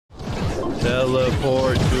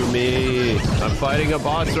Teleport to me. I'm fighting a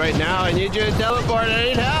boss right now. I need you to teleport. I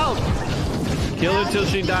need help. Kill her till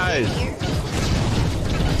she dies.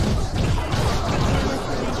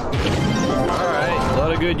 Alright, a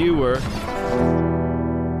lot of good you were.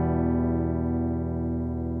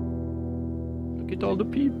 Look at all the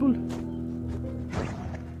people.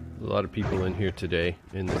 A lot of people in here today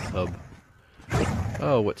in this hub.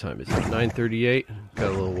 Oh, what time is it? 9:38. Got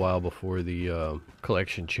a little while before the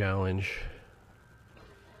collection challenge.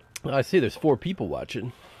 I see there's 4 people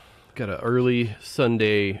watching. Got an early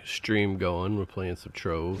Sunday stream going. We're playing some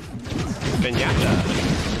Trove. Pinata.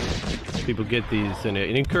 People get these, and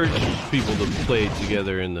it encourages people to play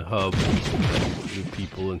together in the hub with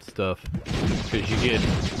people and stuff. Because you get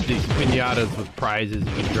these pinatas with prizes.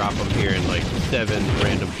 You can drop them here, and like 7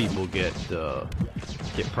 random people get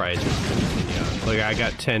prizes. Yeah. Like I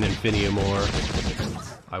got 10 Infinium ore.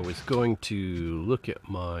 I was going to look at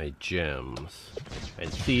my gems and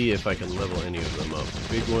see if I can level any of them up.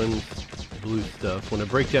 Big ones, blue stuff. When I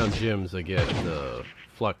break down gems, I get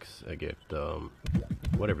flux. I get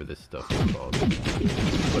whatever this stuff is called.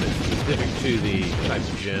 But it's specific to the type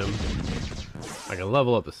of gem. I can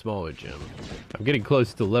level up the smaller gem. I'm getting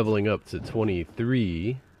close to leveling up to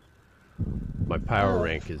 23. My power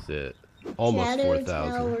rank is at almost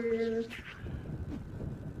 4,000.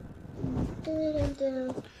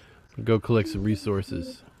 Go collect some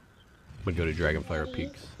resources. I'm gonna go to Dragonfire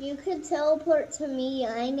Peaks. You could teleport to me.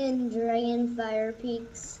 I'm in Dragonfire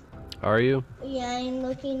Peaks. Are you? Yeah, I'm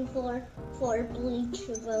looking for bleach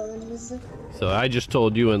bones. So I just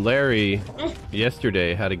told you and Larry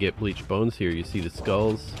yesterday how to get bleach bones here. You see the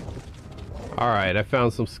skulls? Alright, I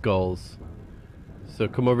found some skulls. So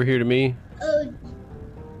come over here to me. Oh.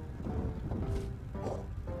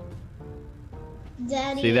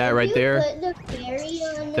 Daddy, see that right there? Put the fairy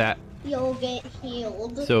on that, you'll get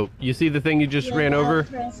healed. So you see the thing you just ran over?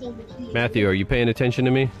 Matthew, are you paying attention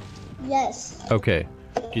to me? Yes. Okay.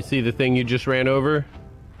 Do you see the thing you just ran over?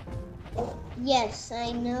 Yes,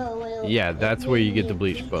 I know. Yeah, that's where you get the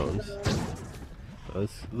bleach bones.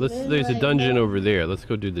 There's a dungeon over there. Let's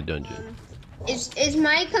go do the dungeon. Is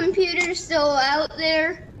my computer still out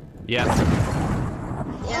there? Yeah.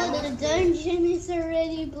 Yeah, the dungeon is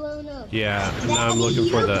already blown up. Yeah, now I'm looking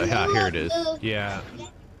for the... here it is. Yeah.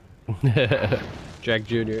 Drac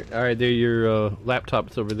Jr. Alright, there your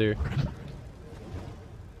laptop's over there.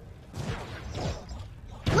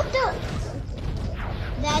 What the?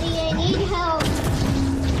 Daddy, I need help.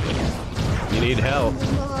 You need help?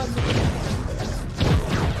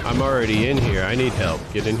 I'm already in here. I need help.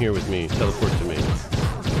 Get in here with me. Teleport to me.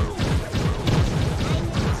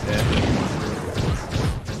 Yeah.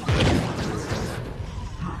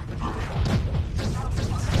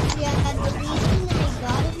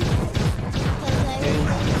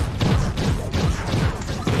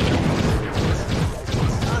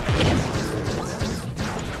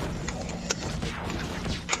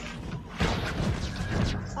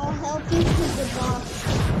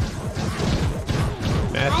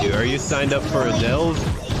 Matthew, are you signed up for a delve?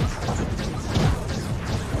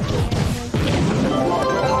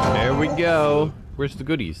 There we go. Where's the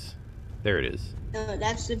goodies? There it is. No,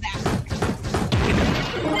 that's the back.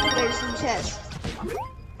 There's some chests.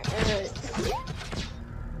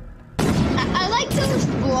 I like those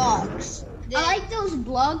blocks. I like those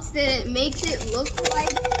blocks that it makes it look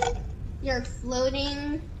like you're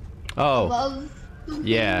floating above.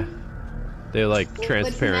 Yeah. They're like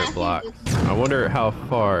transparent blocks. I wonder how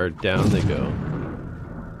far down they go.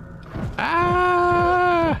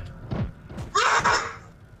 Ah!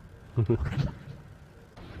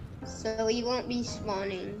 So you won't be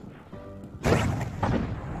spawning. But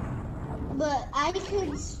I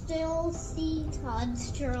could still see Todd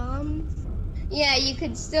Strom. Yeah, you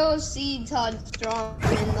could still see Todd Strom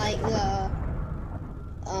in like the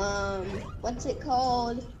what's it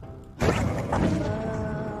called?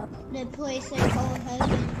 The place I call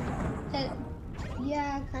heaven.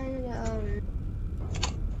 Yeah, kind of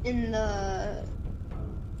in the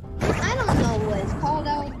I don't know what it's called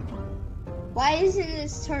out. Why isn't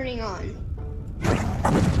this turning on?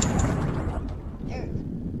 There.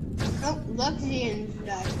 Oh, Luxian's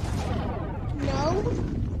back. No?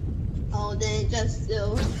 Oh, then it just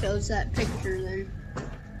still shows that picture then.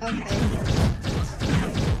 Okay.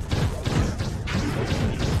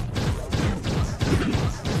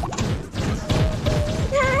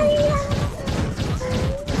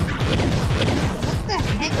 What the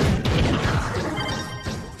heck?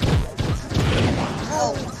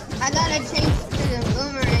 Oh, I gotta change to the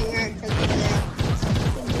boomerang to go there.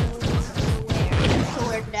 To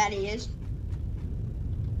where Daddy is.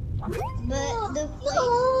 But the place...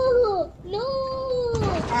 No!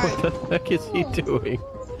 What the heck is he doing?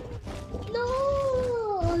 No,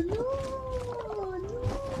 no,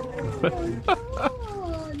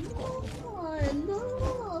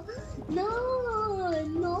 no.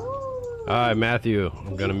 Alright, Matthew,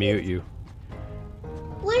 I'm gonna mute you.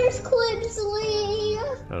 Where's Quipsley?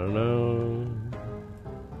 I don't know.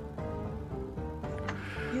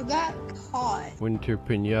 You got caught. Winter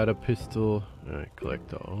Pinata Pistol. Alright,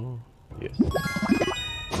 collect all. Yes.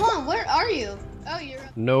 Huh, where are you? Oh, you're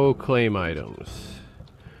up. No claim items.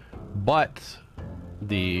 But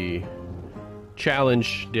the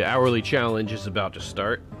challenge, the hourly challenge is about to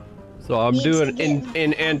start. So I'm doing,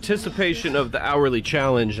 in anticipation of the hourly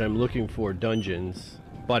challenge, I'm looking for dungeons.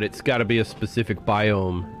 But it's got to be a specific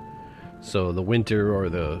biome. So the winter or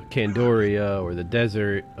the Candoria or the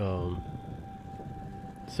desert.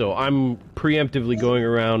 So I'm preemptively going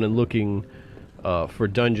around and looking for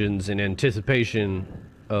dungeons in anticipation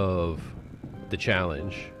of the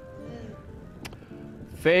challenge.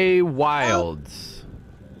 Fey Wilds.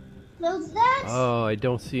 Oh, I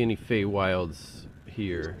don't see any Fey Wilds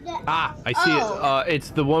here. Ah, I see it.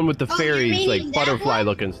 It's the one with the fairies, like butterfly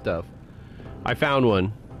looking stuff. I found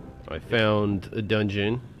one. I found a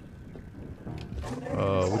dungeon.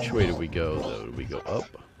 Which way did we go though? Did we go up?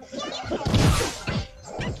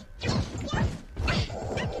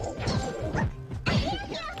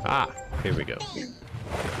 Ah, here we go.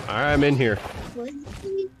 Alright, I'm in here.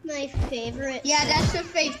 My favorite. Yeah, that's the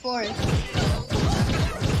Fate Forest.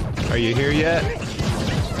 Are you here yet?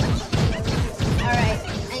 Alright,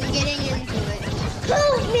 I'm getting into it.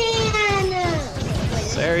 Oh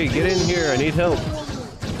man! Larry, get in here. I need help.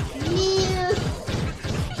 Yeah.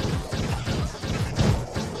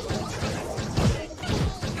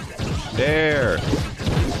 There.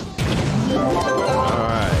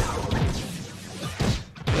 Alright.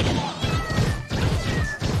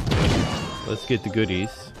 Let's get the goodies.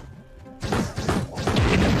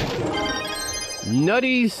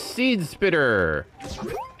 Nutty Seed Spitter.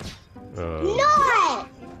 No! Oh,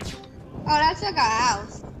 that's like a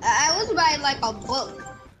house. I was by like a book.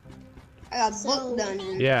 Like a book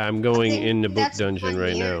dungeon. Yeah, I'm going in the book dungeon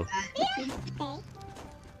right now.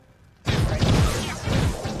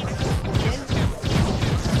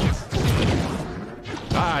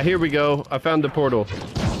 Ah, here we go. I found the portal.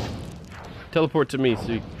 Teleport to me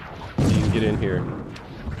so you can get in here.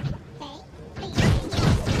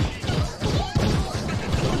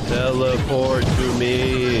 Teleport to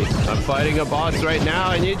me. I'm fighting a boss right now.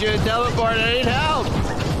 I need you to teleport. I need help.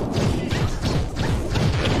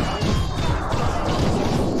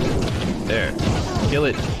 There. Kill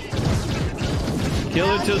it. Kill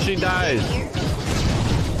her till she dies.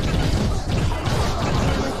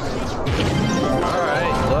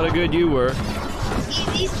 Alright. A lot of good you were.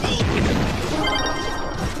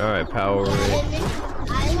 Alright, power ring.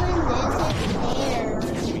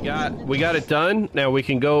 We got it done. Now we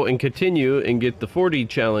can go and continue and get the 40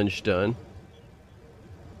 challenge done.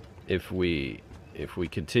 If we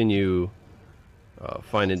continue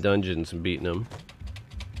finding dungeons and beating them.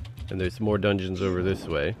 And there's more dungeons over this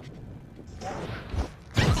way.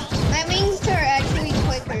 My wings are actually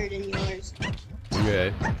quicker than yours.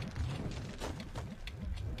 Okay.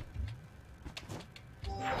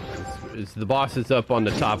 It's the boss is up on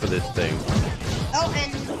the top of this thing. Oh,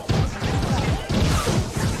 and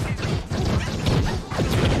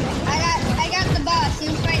I got the boss.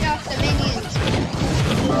 He's fight off the minions.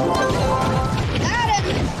 Got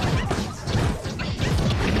him.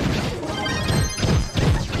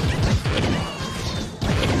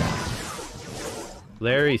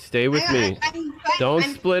 Larry, stay with me. Don't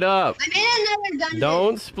split up. I'm in another dungeon.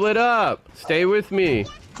 Don't split up. Stay with me.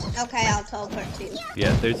 Okay, I'll teleport to you.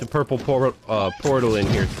 Yeah, there's a purple portal in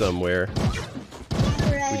here somewhere.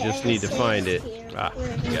 We just need to find it. Ah,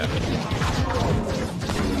 yeah.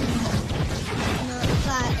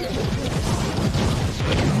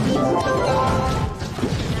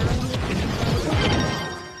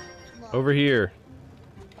 Over here.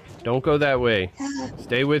 Don't go that way.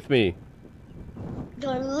 Stay with me.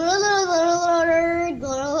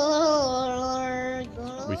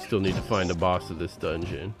 We still need to find the boss of this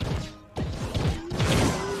dungeon. I'm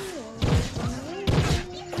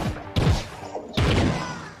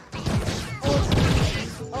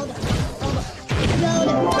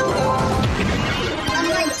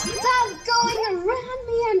like, stop going around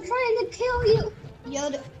me. I'm trying to kill you.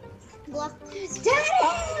 Yoda. Block.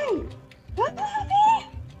 Daddy! Come on, man.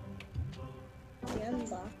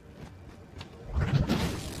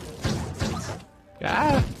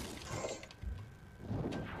 Ah!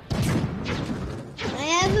 I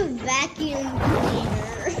have a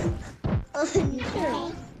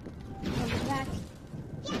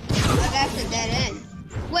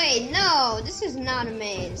way, no, this is not a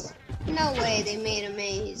maze. No way they made a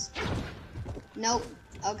maze. Nope,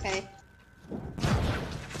 okay.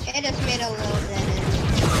 It just made a little dead end.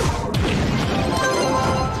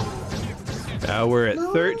 Now we're at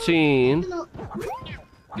 13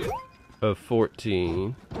 of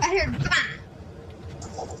 14. I heard bang.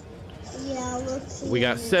 Yeah, let's see. We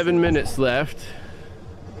got 7 minutes left.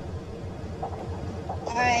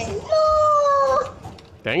 Alright. No!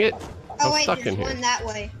 Dang it. Oh I'm wait, stuck there's in here. one that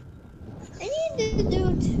way. I need to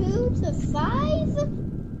do 2 to 5?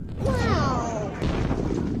 Wow.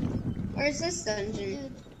 Where's this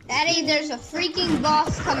dungeon? Daddy, there's a freaking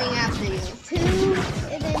boss coming after you. 2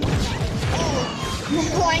 and then 5. Oh,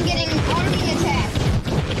 no, I'm getting army attack.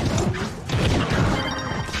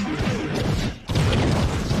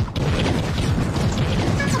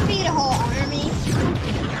 I'll beat a whole army.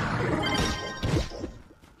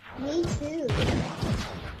 Me too.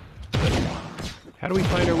 How do we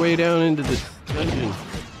find our way down into this dungeon?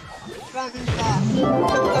 From the boss.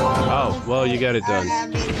 Oh, well, you got it done. Alright,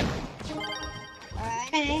 I beat it.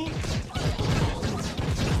 Alright.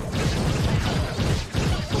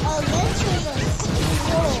 Oh, this is a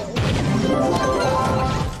scroll.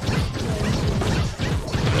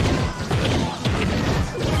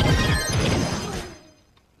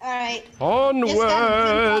 Alright.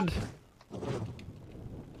 Onward!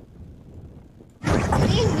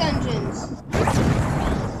 These dungeons,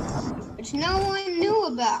 which no one knew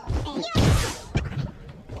about.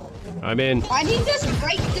 I'm in. Why'd you just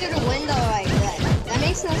break through the window like that? That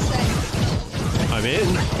makes no sense. I'm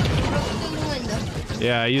in. Broke through the window.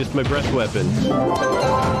 Yeah, I used my breath weapon.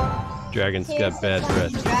 Dragon's got bad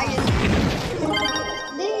breath. Dragon.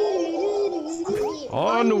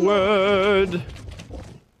 Onward!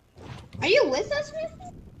 Are you with us,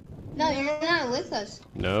 Miffy? No, you're not with us.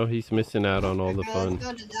 No, he's missing out on all the Alright, fun. let's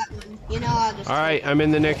go to that one. You know, I'll just. Alright, I'm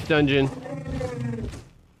in the next dungeon.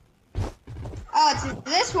 Oh, it's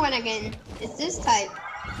this one again. It's this type.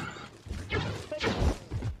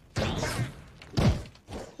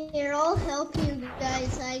 Here, I'll help you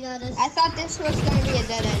guys. I thought this was gonna be a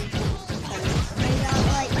dead end. got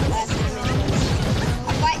like Last time it was.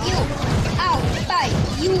 I'll fight you. Ow, fight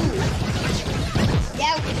you.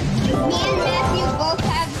 Yeah, me and Matthew both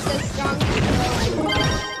have the strongest throw.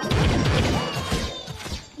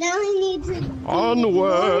 Now I need to.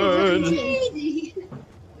 Onward!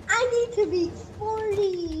 I need to beat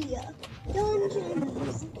 40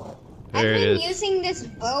 dungeons. There it I've been is. using this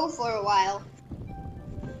bow for a while.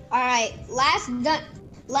 Alright, last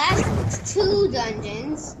 2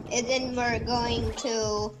 dungeons, and then we're going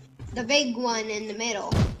to the big one in the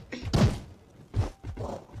middle.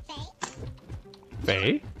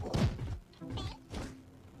 Faye?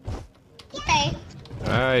 Okay,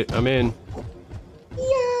 Alright, I'm in.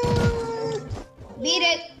 Yeah. beat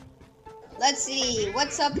it. Let's see,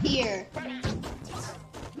 what's up here?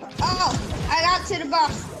 Oh, I got to the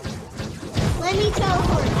boss. Let me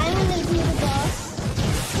teleport. I'm gonna do the boss.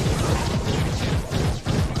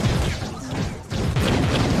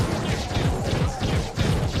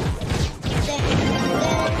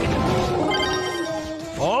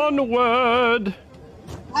 Onward!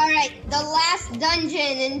 Alright, the last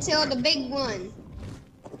dungeon until the big one.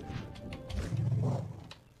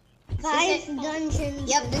 5 dungeons.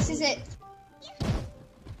 Yep, this is it.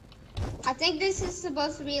 I think this is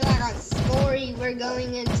supposed to be like a story we're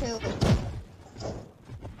going into.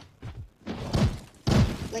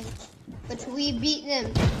 Which we beat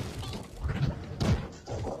them.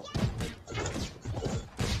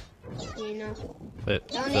 You know.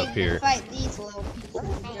 It's Don't up need here. to fight these little people.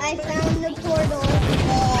 I found the portal.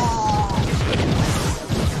 Oh.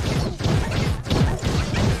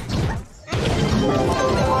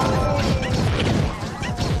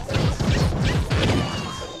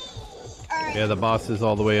 Alright, Yeah, the boss is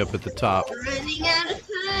all the way up at the top. running out of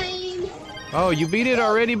time. Oh, you beat it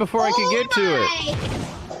already before I could get to it.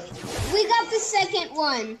 it. We got the second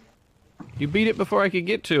one. You beat it before I could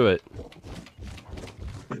get to it.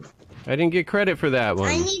 I didn't get credit for that I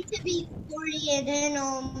one. need to beat 40 and then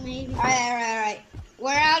I'll maybe. Alright.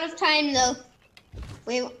 We're out of time though.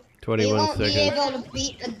 We 21 won't seconds. be able to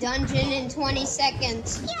beat a dungeon in 20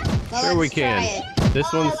 seconds. But Sure we let's try can. it.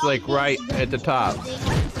 This one's like right at the top. Let's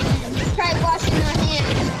try washing our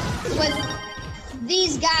hands with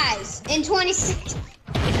these guys in 20 seconds.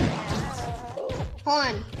 Hold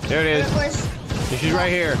on. There it is. Where's- She's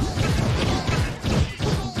right here.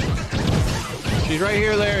 She's right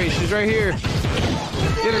here, Larry. She's right here.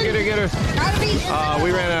 Get her, get her, get her. Gotta be.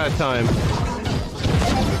 We ran out of time.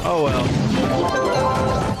 Oh well.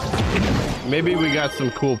 Maybe we got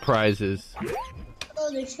some cool prizes. Oh,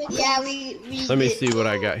 there should be. Yeah, we Let me did. see what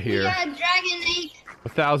I got We here. got Dragon Egg.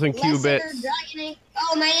 1,000 Lesser cubits. Dragon Egg.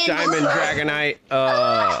 Oh, my Diamond Dragonite.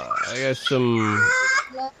 I got some.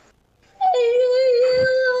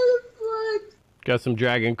 Got some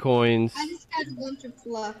dragon coins. I just got a bunch of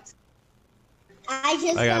flux. I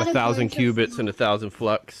got 1,000 bunch of- cubits and 1,000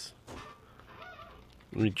 flux.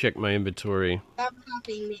 Let me check my inventory. Stop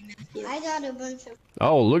copying me, Matthew. I got a bunch of.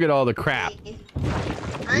 Oh, look at all the crap.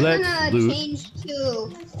 I'm Let's gonna loot. change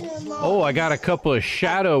to. Oh, I got a couple of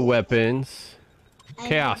shadow weapons.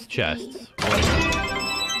 Chaos chests.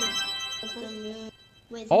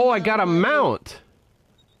 Oh, I got a mount.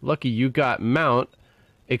 Lucky you got mount.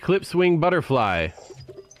 Eclipse wing butterfly.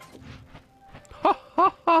 Ha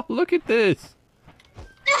ha ha! Look at this.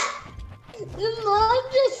 The mom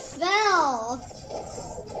just fell.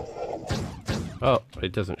 Oh,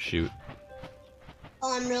 it doesn't shoot.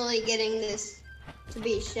 Oh, I'm really getting this to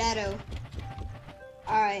be shadow.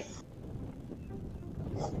 Alright.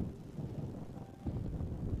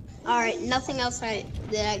 Alright, nothing else that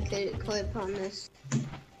I could equip on this.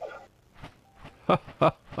 Ha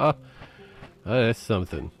ha ha. Oh, that's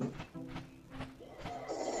something.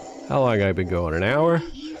 How long have I been going? An hour?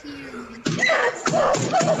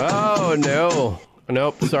 Oh no.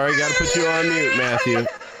 Nope, sorry, gotta put you on mute, Matthew.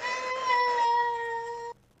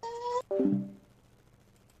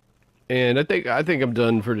 And I think I'm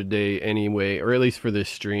done for today anyway, or at least for this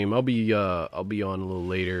stream. I'll be on a little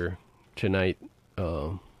later tonight,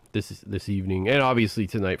 this evening, and obviously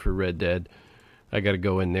tonight for Red Dead. I gotta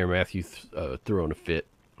go in there. Matthew throwing a fit.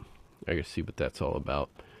 I gotta see what that's all about.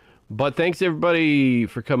 But thanks everybody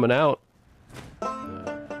for coming out.